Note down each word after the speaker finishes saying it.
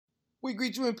We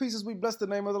greet you in peace as we bless the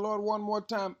name of the Lord one more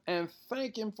time and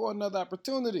thank Him for another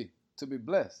opportunity to be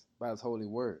blessed by His holy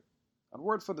word. Our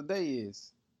word for the day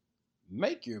is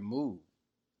make your move.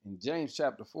 In James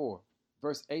chapter 4,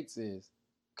 verse 8 says,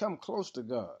 come close to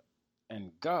God,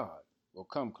 and God will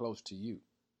come close to you.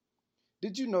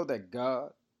 Did you know that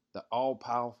God, the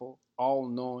all-powerful,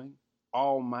 all-knowing,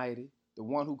 almighty, the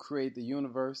one who created the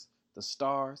universe, the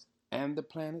stars, and the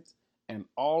planets, and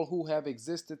all who have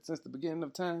existed since the beginning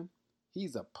of time,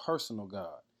 He's a personal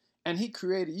God. And He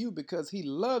created you because He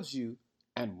loves you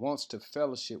and wants to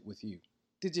fellowship with you.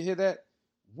 Did you hear that?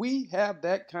 We have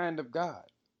that kind of God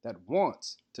that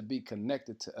wants to be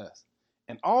connected to us.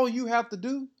 And all you have to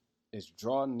do is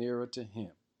draw nearer to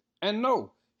Him. And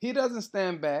no, He doesn't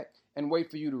stand back and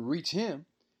wait for you to reach Him.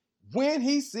 When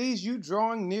He sees you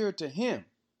drawing nearer to Him,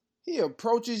 He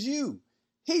approaches you.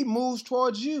 He moves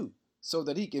towards you so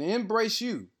that He can embrace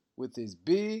you with His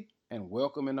big and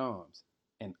welcoming arms.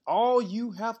 And all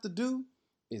you have to do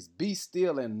is be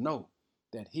still and know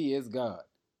that He is God.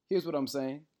 Here's what I'm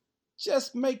saying.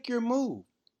 Just make your move.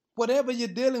 Whatever you're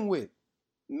dealing with,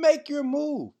 make your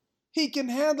move. He can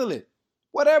handle it.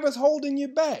 Whatever's holding you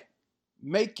back,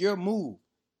 make your move.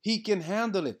 He can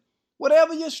handle it.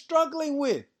 Whatever you're struggling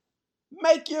with,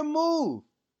 make your move.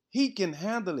 He can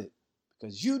handle it.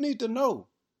 Because you need to know,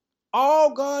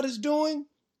 all God is doing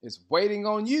is waiting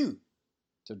on you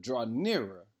to draw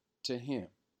nearer to Him.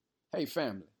 Hey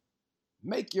family,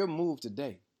 make your move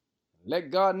today.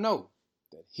 Let God know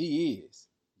that He is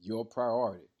your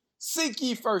priority. Seek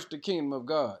ye first the kingdom of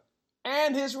God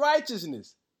and His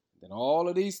righteousness. Then all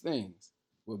of these things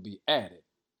will be added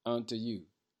unto you.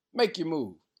 Make your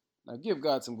move. Now give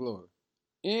God some glory.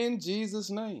 In Jesus'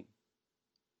 name,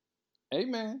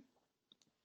 amen.